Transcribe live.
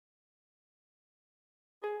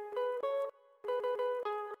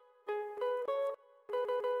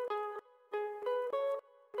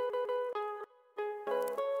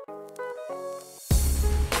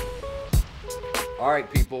All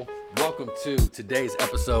right, people, welcome to today's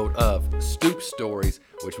episode of Stoop Stories,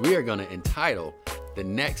 which we are going to entitle The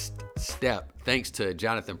Next Step, thanks to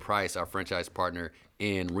Jonathan Price, our franchise partner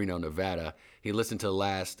in Reno, Nevada. He listened to the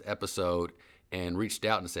last episode and reached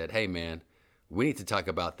out and said, hey, man, we need to talk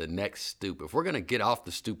about the next stoop. If we're going to get off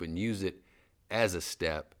the stoop and use it as a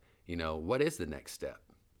step, what is the next step?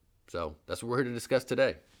 So that's what we're here to discuss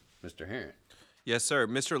today, Mr. Herron. Yes, sir.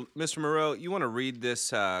 Mr. Moreau, you want to read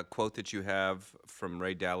this quote that you have from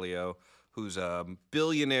Ray Dalio, who's a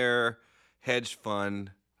billionaire hedge fund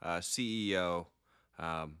CEO.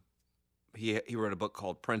 He wrote a book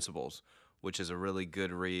called Principles, which is a really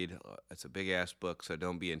good read. It's a big-ass book, so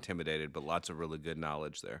don't be intimidated, but lots of really good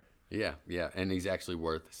knowledge there. Yeah, and he's actually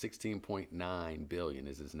worth $16.9 billion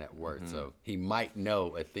is his net worth, so he might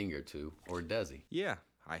know a thing or two, or does he? Yeah,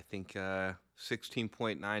 I think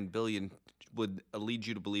 $16.9 billion would lead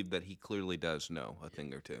you to believe that he clearly does know a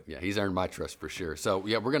thing or two. Yeah, he's earned my trust for sure. So,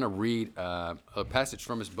 we're going to read a passage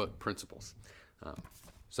from his book, Principles.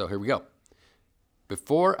 So here we go.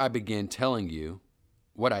 Before I begin telling you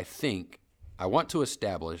what I think, I want to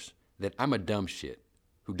establish that I'm a dumb shit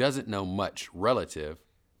who doesn't know much relative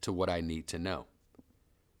to what I need to know.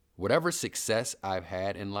 Whatever success I've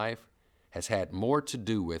had in life has had more to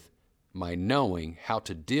do with my knowing how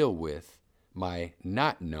to deal with my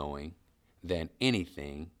not knowing than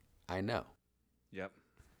anything I know. Yep.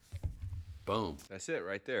 Boom. That's it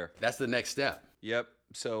right there. That's the next step. Yep.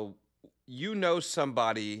 So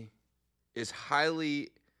somebody is highly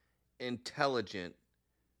intelligent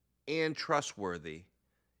and trustworthy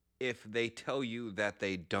if they tell you that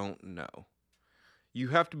they don't know. You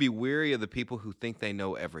have to be wary of the people who think they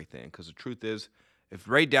know everything, because the truth is, if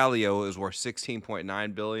Ray Dalio is worth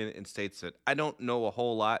 $16.9 billion and states that I don't know a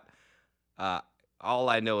whole lot, all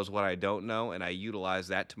I know is what I don't know, and I utilize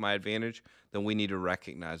that to my advantage, then we need to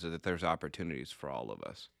recognize that there's opportunities for all of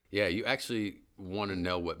us. Yeah, you actually want to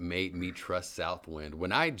know what made me trust Southwind.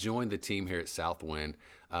 When I joined the team here at Southwind,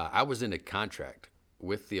 I was in a contract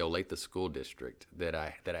with the Olathe School District that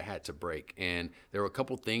I had to break. And there were a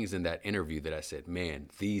couple things in that interview that I said,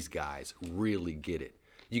 man, these guys really get it.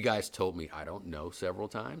 You guys told me I don't know several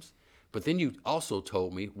times. But then you also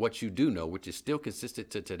told me what you do know, which is still consistent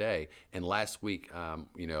to today. And last week,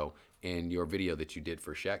 in your video that you did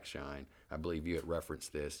for Shack Shine, I believe you had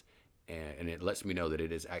referenced this, and it lets me know that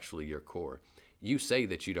it is actually your core. You say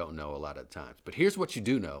that you don't know a lot of times, but here's what you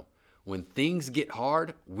do know. When things get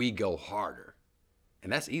hard, we go harder.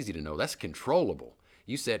 And that's easy to know. That's controllable.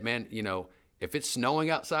 You said, man, if it's snowing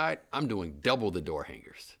outside, I'm doing double the door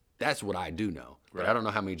hangers. That's what I do know. Right. But I don't know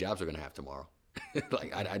how many jobs we're going to have tomorrow.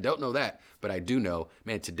 I don't know that, but I do know,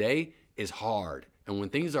 man, today is hard. And when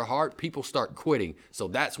things are hard, people start quitting. So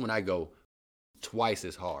that's when I go twice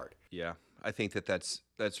as hard. Yeah, I think that's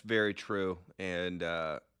very true. And,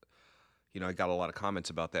 I got a lot of comments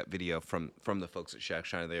about that video from the folks at Shack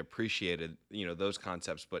Shine. They appreciated, those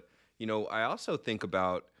concepts. But, I also think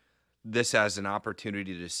about this as an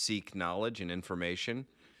opportunity to seek knowledge and information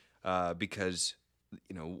because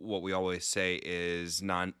what we always say is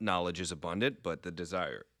knowledge is abundant, but the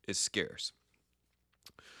desire is scarce.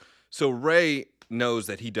 So Ray knows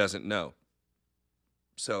that he doesn't know.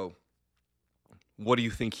 So what do you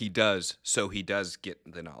think he does so he does get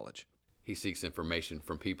the knowledge? He seeks information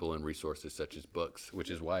from people and resources such as books, which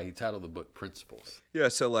is why he titled the book Principles. Yeah,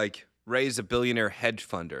 so like Ray's a billionaire hedge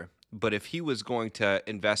funder, but if he was going to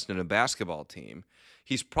invest in a basketball team,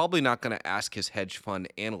 he's probably not going to ask his hedge fund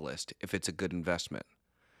analyst if it's a good investment.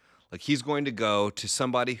 Like he's going to go to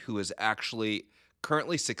somebody who is actually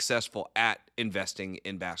currently successful at investing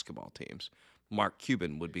in basketball teams. Mark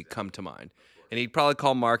Cuban would come to mind. And he'd probably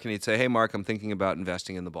call Mark and he'd say, hey, Mark, I'm thinking about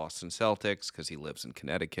investing in the Boston Celtics because he lives in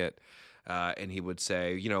Connecticut. And he would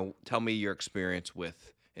say, tell me your experience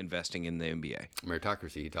with investing in the NBA.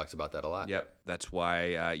 Meritocracy, he talks about that a lot. Yep, that's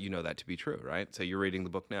why you know that to be true, right? So you're reading the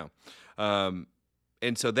book now.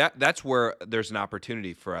 And so that's where there's an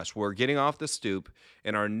opportunity for us. We're getting off the stoop,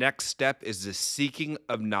 and our next step is the seeking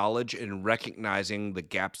of knowledge and recognizing the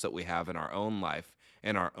gaps that we have in our own life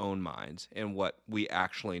and our own minds and what we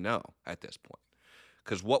actually know at this point.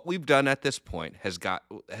 Because what we've done at this point has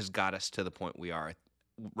got us to the point we are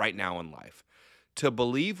right now in life. To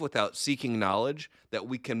believe without seeking knowledge that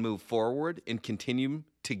we can move forward and continue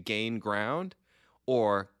to gain ground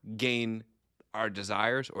or gain our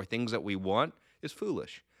desires or things that we want is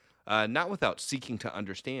foolish. Not without seeking to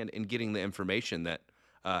understand and getting the information that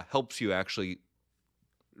helps you actually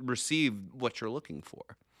receive what you're looking for.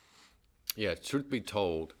 Yeah, truth be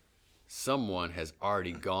told, someone has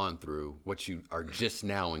already gone through what you are just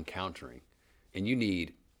now encountering. And you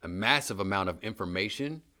need a massive amount of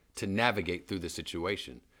information to navigate through the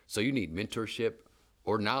situation. So you need mentorship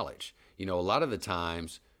or knowledge. A lot of the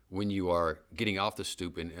times when you are getting off the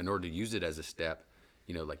stoop in order to use it as a step,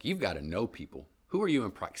 like you've got to know people. Who are you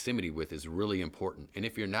in proximity with is really important. And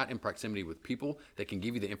if you're not in proximity with people that can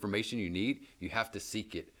give you the information you need, you have to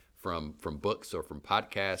seek it from books or from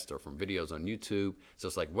podcasts or from videos on YouTube. So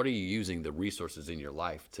it's like, what are you using the resources in your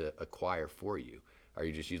life to acquire for you? Are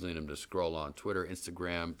you just using them to scroll on Twitter,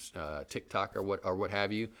 Instagram, TikTok, or what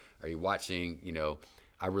have you? Are you watching,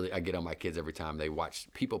 I get on my kids every time they watch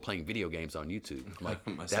people playing video games on YouTube. I'm like,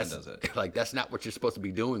 My son does it. Like, that's not what you're supposed to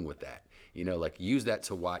be doing with that. Like use that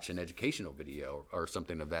to watch an educational video or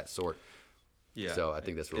something of that sort. Yeah. So I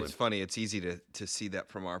think that's really It's funny. It's easy to see that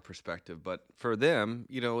from our perspective, but for them,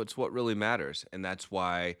 it's what really matters. And that's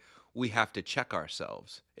why we have to check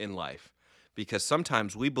ourselves in life, because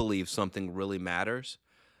sometimes we believe something really matters,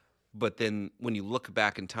 but then when you look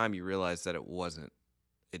back in time, you realize that it wasn't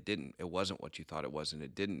what you thought it was, and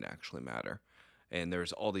it didn't actually matter. And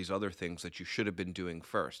there's all these other things that you should have been doing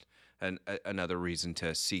first. And another reason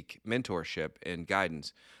to seek mentorship and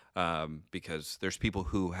guidance, because there's people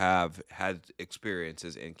who have had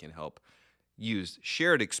experiences and can help use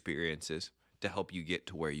shared experiences to help you get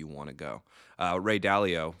to where you want to go. Ray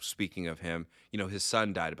Dalio, speaking of him, his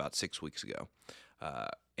son died about 6 weeks ago,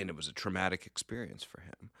 and it was a traumatic experience for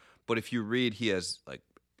him. But if you read, he has like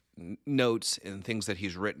notes and things that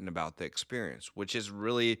he's written about the experience, which is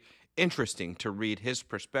really interesting to read his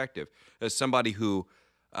perspective as somebody who,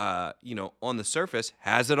 on the surface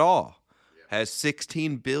has it all, has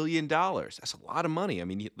 $16 billion. That's a lot of money. I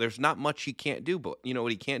mean, there's not much he can't do, but you know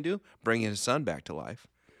what he can't do? Bring his son back to life.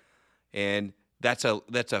 And that's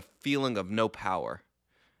a feeling of no power.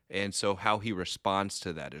 And so how he responds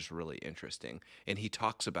to that is really interesting. And he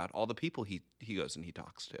talks about all the people he goes and he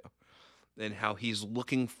talks to, and how he's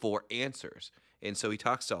looking for answers. And so he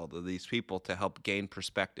talks to all of these people to help gain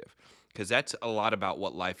perspective, because that's a lot about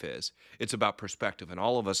what life is. It's about perspective, and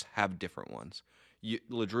all of us have different ones.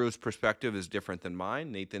 LeDrew's perspective is different than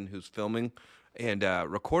mine. Nathan, who's filming and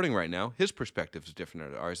recording right now, his perspective is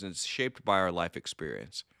different than ours, and it's shaped by our life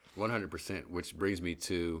experience. 100%, which brings me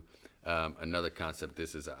to another concept.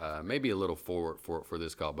 This is maybe a little forward for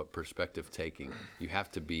this call, but perspective taking. You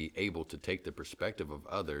have to be able to take the perspective of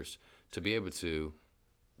others to be able to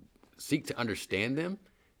seek to understand them,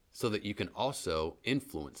 so that you can also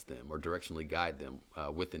influence them or directionally guide them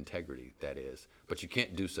with integrity, that is. But you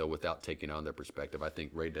can't do so without taking on their perspective. I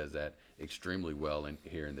think Ray does that extremely well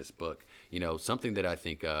here in this book. Something that I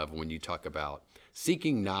think of when you talk about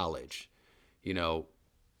seeking knowledge, I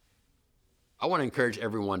want to encourage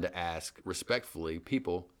everyone to ask respectfully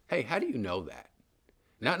people, hey, how do you know that?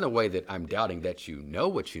 Not in a way that I'm doubting that you know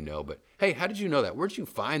what you know, but hey, how did you know that? Where'd you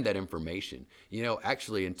find that information?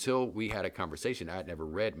 Actually, until we had a conversation, I had never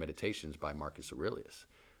read Meditations by Marcus Aurelius.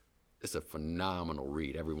 It's a phenomenal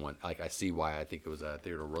read. Everyone, I see why. I think it was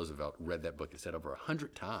Theodore Roosevelt read that book and said over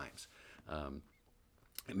 100 times.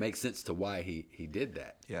 It makes sense to why he did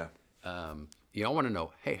that. Yeah. I want to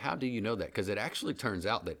know, hey, how do you know that? Because it actually turns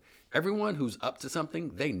out that everyone who's up to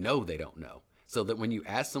something, they know they don't know. So that when you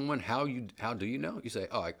ask someone, how do you know? You say,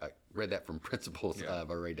 oh, I read that from Principles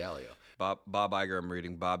by Ray Dalio. Bob Iger, I'm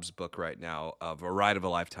reading Bob's book right now of A Ride of a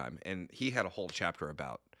Lifetime. And he had a whole chapter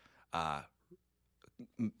about Bob's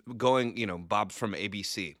from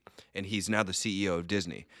ABC, and he's now the CEO of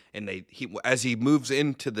Disney. And as he moves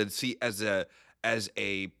into as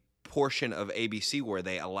a portion of ABC where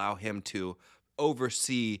they allow him to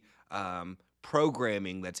oversee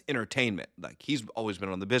programming that's entertainment. Like, he's always been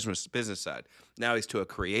on the business side. Now he's to a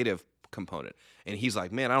creative component, and he's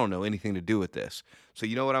like, man, I don't know anything to do with this. So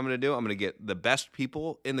you know what I'm going to do? I'm going to get the best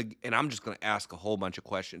people and I'm just going to ask a whole bunch of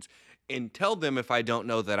questions and tell them if I don't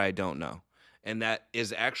know that I don't know. And that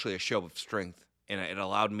is actually a show of strength, and it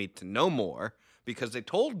allowed me to know more because they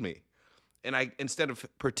told me. And instead of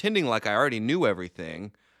pretending like I already knew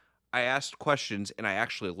everything, I asked questions, and I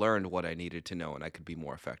actually learned what I needed to know, and I could be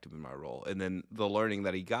more effective in my role. And then the learning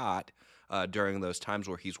that he got during those times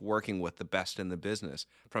where he's working with the best in the business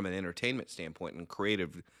from an entertainment standpoint and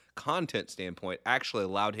creative content standpoint actually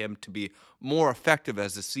allowed him to be more effective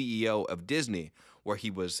as the CEO of Disney, where he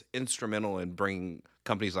was instrumental in bringing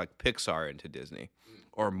companies like Pixar into Disney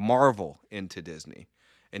or Marvel into Disney.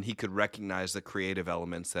 And he could recognize the creative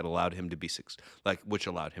elements that allowed him to be which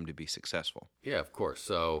allowed him to be successful. Yeah, of course.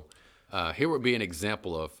 So here would be an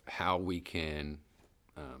example of how we can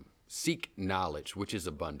seek knowledge, which is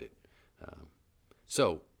abundant.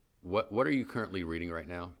 So what are you currently reading right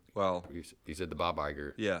now? Well, you said the Bob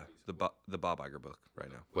Iger. Yeah, the Bob Iger book right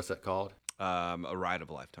now. What's that called? A Ride of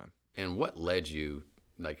a Lifetime. And what led you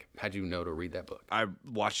Like, how'd you know to read that book? I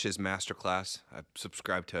watched his masterclass. I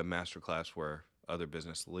subscribed to a masterclass where other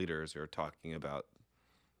business leaders are talking about,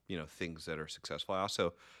 things that are successful. I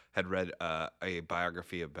also had read a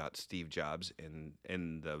biography about Steve Jobs, and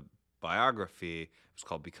in the biography, it was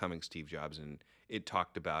called Becoming Steve Jobs, and it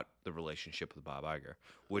talked about the relationship with Bob Iger,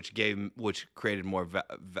 which created more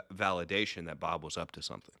validation that Bob was up to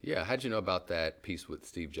something. Yeah, how'd you know about that piece with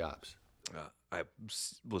Steve Jobs? I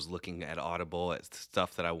was looking at Audible at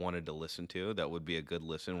stuff that I wanted to listen to that would be a good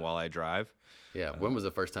listen while I drive. Yeah, when was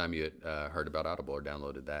the first time you had heard about Audible or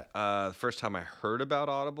downloaded that? The first time I heard about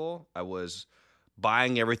Audible, I was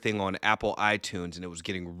buying everything on Apple iTunes, and it was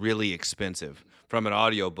getting really expensive from an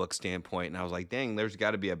audiobook standpoint. And I was like, dang, there's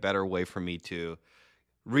got to be a better way for me to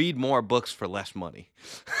read more books for less money.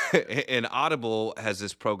 And Audible has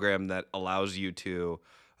this program that allows you to,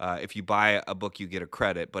 if you buy a book, you get a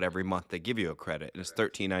credit, but every month they give you a credit, and it's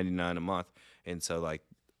 $13.99 a month. And so, like,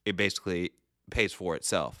 it basically pays for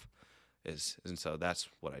itself. And so that's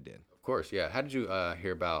what I did. Of course, yeah. How did you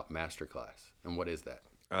hear about Masterclass, and what is that?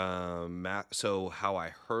 So how I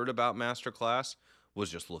heard about Masterclass was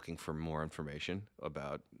just looking for more information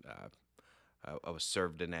about. I was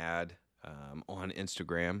served an ad on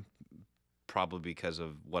Instagram, probably because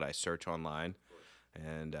of what I search online,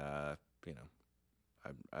 and I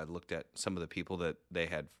looked at some of the people that they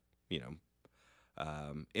had,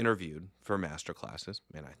 interviewed for master classes,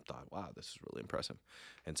 and I thought, wow, this is really impressive.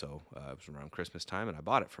 And so it was around Christmas time, and I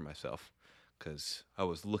bought it for myself because I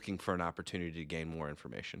was looking for an opportunity to gain more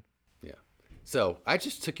information. Yeah. So I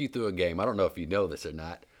just took you through a game. I don't know if you know this or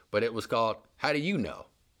not, but it was called How Do You Know?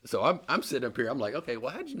 So I'm sitting up here. I'm like, okay,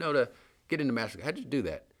 well, how'd you know to get into master? How'd you do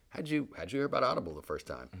that? How'd you hear about Audible the first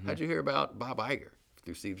time? Mm-hmm. How'd you hear about Bob Iger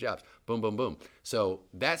through Steve Jobs? Boom, boom, boom. So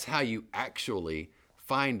that's how you actually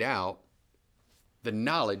find out the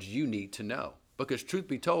knowledge you need to know. Because truth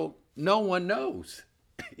be told, no one knows.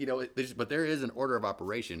 But there is an order of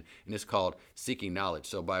operation, and it's called seeking knowledge.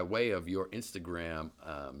 So by way of your Instagram,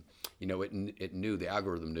 it knew, the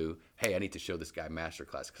algorithm knew, hey, I need to show this guy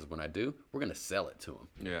masterclass, because when I do, we're going to sell it to him.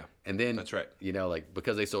 Yeah, and then that's right.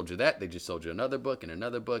 Because they sold you that, they just sold you another book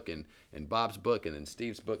and Bob's book, and then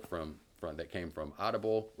Steve's book from that came from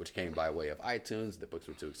Audible, which came by way of iTunes. The books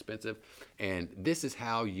were too expensive, and this is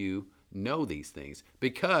how you know these things,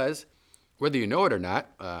 because whether you know it or not,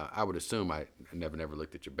 I would assume I never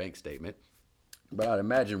looked at your bank statement, but I'd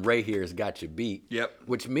imagine Ray here has got you beat. Yep.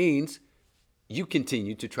 Which means you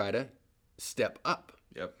continue to try to step up.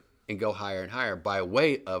 Yep. And go higher and higher by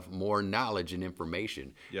way of more knowledge and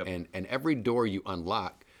information. Yep. And every door you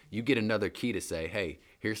unlock, you get another key to say, hey,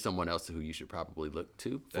 here's someone else who you should probably look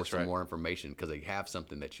to for That's some right. more information, because they have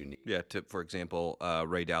something that you need. Yeah, for example,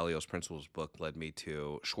 Ray Dalio's Principles book led me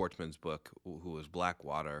to Schwartzman's book, who was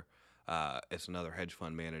Blackwater. It's another hedge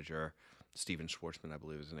fund manager, Steven Schwartzman, I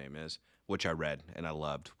believe his name is, which I read and I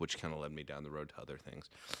loved, which kind of led me down the road to other things.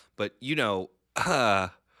 But,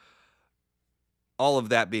 all of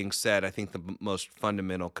that being said, I think the most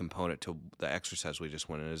fundamental component to the exercise we just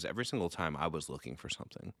went in is every single time I was looking for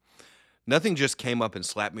something, nothing just came up and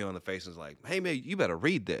slapped me on the face and was like, hey, man, you better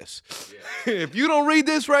read this. Yeah. If you don't read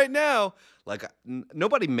this right now,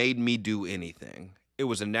 nobody made me do anything. It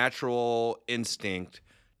was a natural instinct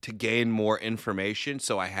to gain more information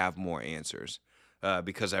so I have more answers,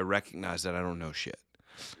 because I recognize that I don't know shit.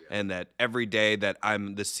 Yeah. And that every day that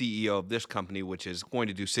I'm the CEO of this company, which is going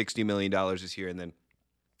to do $60 million this year and then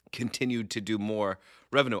continue to do more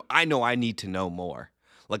revenue, I know I need to know more.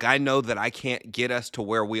 I know that I can't get us to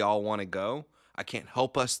where we all want to go. I can't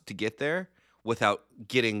help us to get there without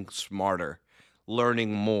getting smarter,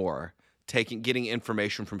 learning more, getting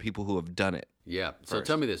information from people who have done it. Yeah. So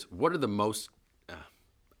tell me this. What are the most,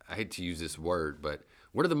 I hate to use this word, but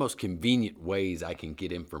what are the most convenient ways I can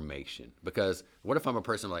get information? Because what if I'm a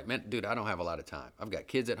person like, man, dude, I don't have a lot of time. I've got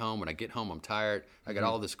kids at home. When I get home, I'm tired. I got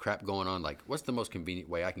all this crap going on. What's the most convenient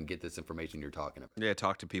way I can get this information you're talking about? Yeah,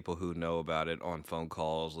 talk to people who know about it on phone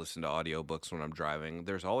calls, listen to audiobooks when I'm driving.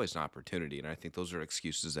 There's always an opportunity, and I think those are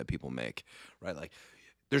excuses that people make, right?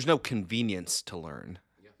 There's no convenience to learn,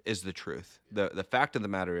 is the truth. The fact of the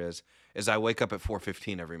matter is I wake up at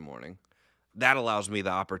 4:15 every morning. That allows me the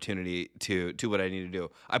opportunity to do what I need to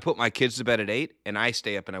do. I put my kids to bed at 8, and I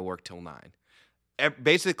stay up and I work till 9.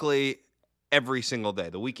 Basically, every single day.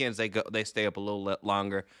 The weekends they stay up a little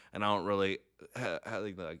longer, and I don't really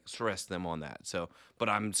stress them on that. So, but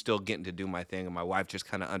I'm still getting to do my thing, and my wife just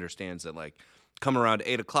kind of understands that. Come around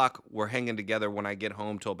 8 o'clock, we're hanging together when I get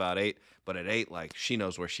home till about 8. But at 8, she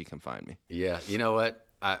knows where she can find me. Yeah, you know what?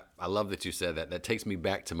 I love that you said that. That takes me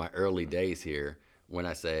back to my early days here when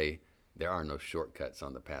I say, there are no shortcuts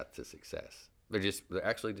on the path to success.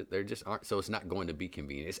 They're just aren't. So it's not going to be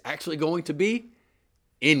convenient. It's actually going to be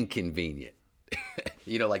inconvenient.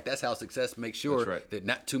 Like that's how success makes sure that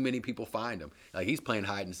not too many people find him. Like he's playing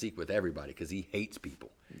hide and seek with everybody because he hates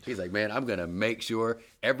people. He's like, man, I'm going to make sure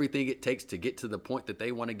everything it takes to get to the point that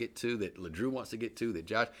they want to get to, that LeDrew wants to get to, that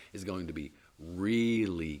Josh is going to be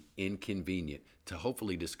really inconvenient to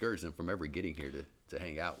hopefully discourage them from ever getting here to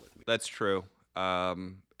hang out with me. That's true.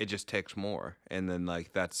 It just takes more. And then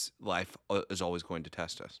that's life is always going to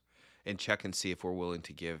test us and check and see if we're willing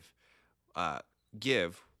to give it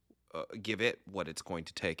what it's going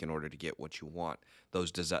to take in order to get what you want.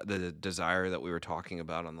 The desire that we were talking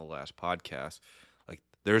about on the last podcast,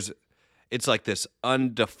 it's like this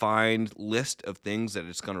undefined list of things that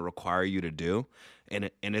it's going to require you to do,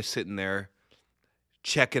 and it's sitting there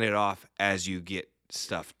checking it off as you get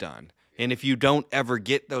stuff done. And if you don't ever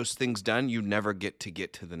get those things done, you never get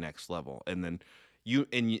to the next level. And then you're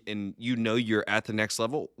at the next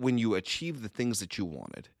level when you achieve the things that you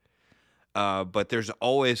wanted. But there's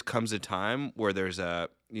always comes a time where there's a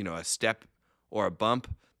step or a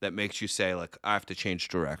bump that makes you say, I have to change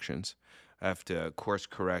directions. I have to course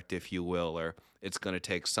correct, if you will, or it's going to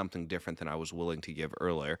take something different than I was willing to give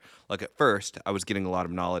earlier. At first, I was getting a lot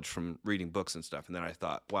of knowledge from reading books and stuff, and then I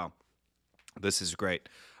thought, wow, this is great.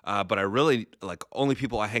 But I really, only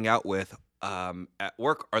people I hang out with at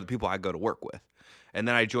work are the people I go to work with. And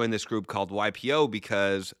then I joined this group called YPO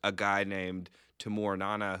because a guy named Timur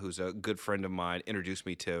Nana, who's a good friend of mine, introduced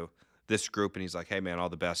me to this group, and he's like, hey, man, all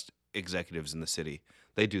the best executives in the city,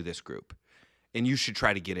 they do this group, and you should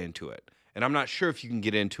try to get into it. And I'm not sure if you can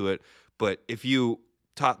get into it, but if you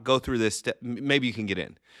go through this step, maybe you can get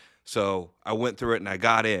in. So I went through it, and I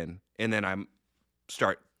got in, and then I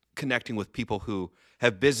start connecting with people who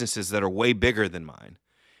have businesses that are way bigger than mine,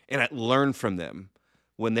 and I learn from them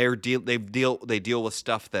when they deal with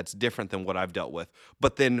stuff that's different than what I've dealt with.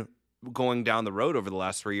 But then going down the road over the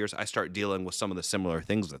last 3 years, I start dealing with some of the similar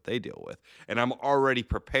things that they deal with, and I'm already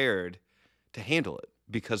prepared to handle it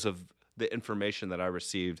because of the information that I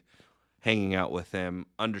received hanging out with them,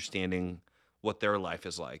 understanding what their life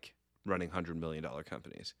is like running $100 million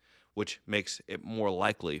companies, which makes it more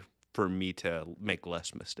likely for me to make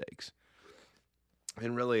less mistakes.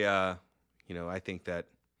 And really, I think that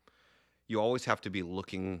you always have to be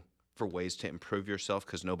looking for ways to improve yourself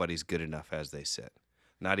because nobody's good enough as they sit.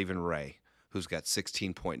 Not even Ray, who's got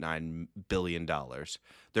 $16.9 billion.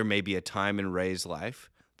 There may be a time in Ray's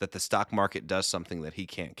life that the stock market does something that he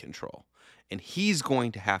can't control. And he's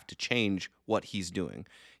going to have to change what he's doing.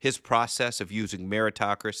 His process of using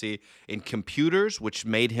meritocracy in computers, which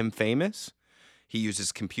made him famous, he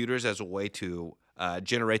uses computers as a way to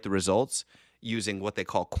generate the results using what they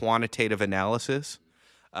call quantitative analysis.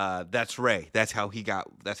 That's Ray. That's how he got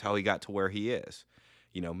to where he is.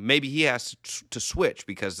 Maybe he has to switch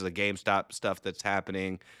because of the GameStop stuff that's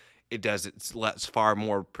happening. It's far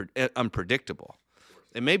more unpredictable.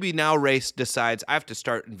 And maybe now Ray decides I have to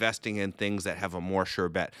start investing in things that have a more sure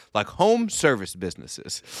bet, like home service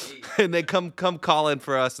businesses. And they come calling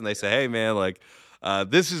for us and they say, hey, man,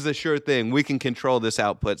 this is a sure thing. We can control this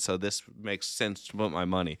output, so this makes sense to put my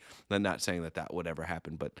money. I'm not saying that would ever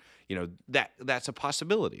happen, but, that's a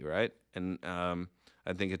possibility, right? And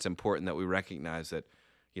I think it's important that we recognize that,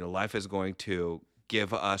 life is going to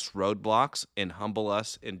give us roadblocks and humble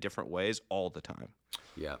us in different ways all the time.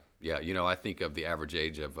 Yeah. I think of the average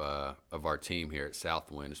age of our team here at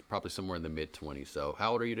Southwind is probably somewhere in the mid-20s. So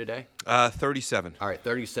how old are you today? 37. All right,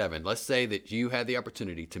 37. Let's say that you had the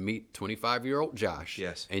opportunity to meet 25-year-old Josh.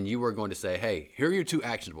 Yes. And you were going to say, hey, here are your two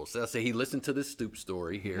actionables. So let's say he listened to this Stoop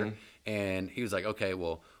story here, and he was like, okay,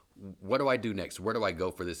 well, what do I do next? Where do I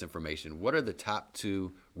go for this information? What are the top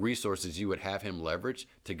two resources you would have him leverage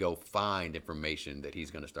to go find information that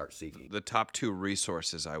he's going to start seeking? The top two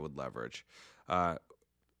resources I would leverage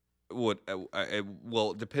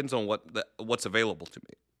it depends on what's available to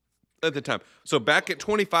me at the time. So back at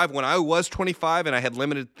 25, when I was 25 and I had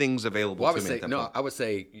limited things available to me. I would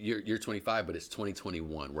say you're 25, but it's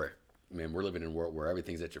 2021 where, man, we're living in a world where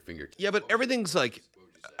everything's at your fingertips. Yeah, but everything's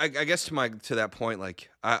I guess to that point,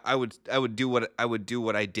 I would do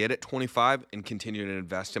what I did at 25 and continue to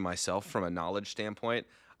invest in myself from a knowledge standpoint.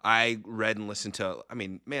 I read and listened to.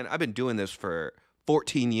 I've been doing this for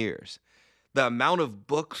 14 years. The amount of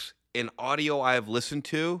books and audio I have listened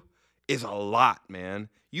to is a lot, man.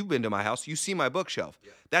 You've been to my house. You see my bookshelf.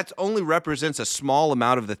 Yeah. That only represents a small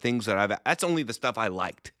amount of the things that that's only the stuff I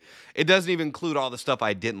liked. It doesn't even include all the stuff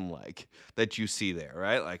I didn't like that you see there,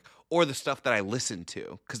 right? Or the stuff that I listened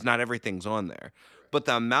to, because not everything's on there. But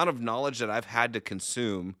the amount of knowledge that I've had to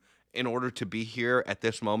consume in order to be here at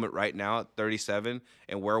this moment right now at 37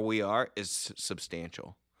 and where we are is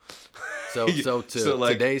substantial. So to So,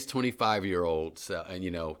 like- today's 25-year-olds, and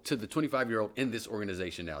to the 25-year-old in this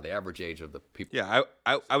organization now, the average age of the people. Yeah,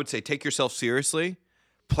 I would say take yourself seriously.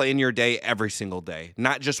 Plan your day every single day,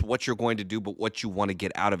 not just what you're going to do, but what you want to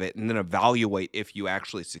get out of it, and then evaluate if you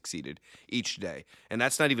actually succeeded each day. And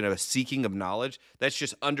that's not even a seeking of knowledge. That's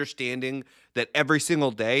just understanding that every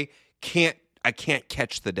single day I can't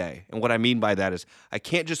catch the day. And what I mean by that is I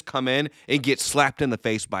can't just come in and get slapped in the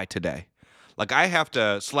face by today. Like, I have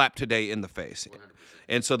to slap today in the face. 100%.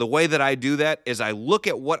 And so the way that I do that is I look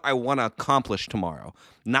at what I want to accomplish tomorrow,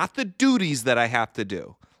 not the duties that I have to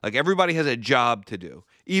do. Like, everybody has a job to do.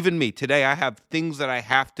 Even me. Today, I have things that I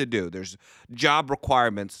have to do. There's job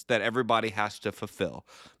requirements that everybody has to fulfill.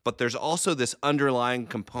 But there's also this underlying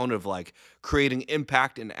component of, like, creating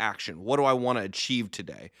impact and action. What do I want to achieve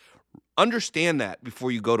today? Understand that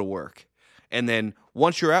before you go to work. And then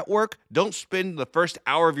once you're at work, don't spend the first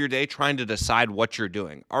hour of your day trying to decide what you're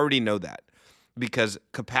doing. Already know that. Because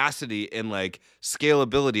capacity and, like,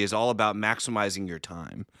 scalability is all about maximizing your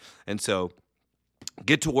time. And so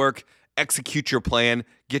get to work, execute your plan,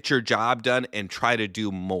 get your job done, and try to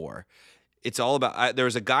do more. It's all about, there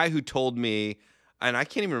was a guy who told me, and I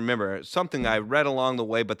can't even remember, something I read along the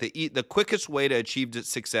way, but the quickest way to achieve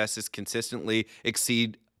success is consistently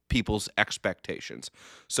exceed people's expectations.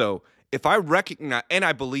 So if I recognize, and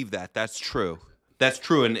I believe that, that's true. That's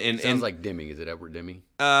true. And Sounds like Deming. Is it Edward Deming?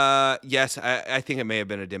 Yes, I think it may have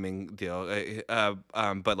been a Deming deal.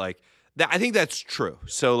 But like that, I think that's true.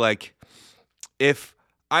 So like, if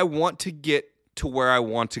I want to get to where I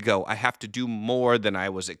want to go, I have to do more than I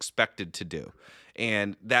was expected to do.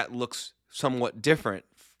 And that looks somewhat different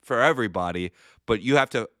for everybody, but you have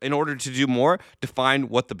to, in order to do more, define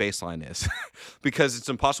what the baseline is because it's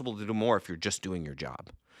impossible to do more if you're just doing your job.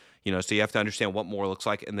 So you have to understand what more looks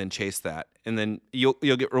like and then chase that. And then you'll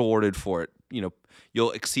get rewarded for it.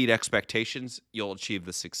 You'll exceed expectations, you'll achieve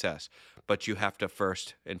the success, but you have to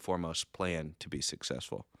first and foremost plan to be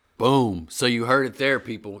successful. Boom. So you heard it there,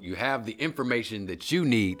 people. You have the information that you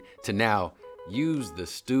need to now use the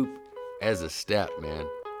stoop as a step, man.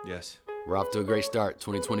 Yes. We're off to a great start,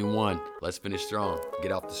 2021. Let's finish strong.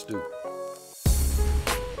 Get off the stoop.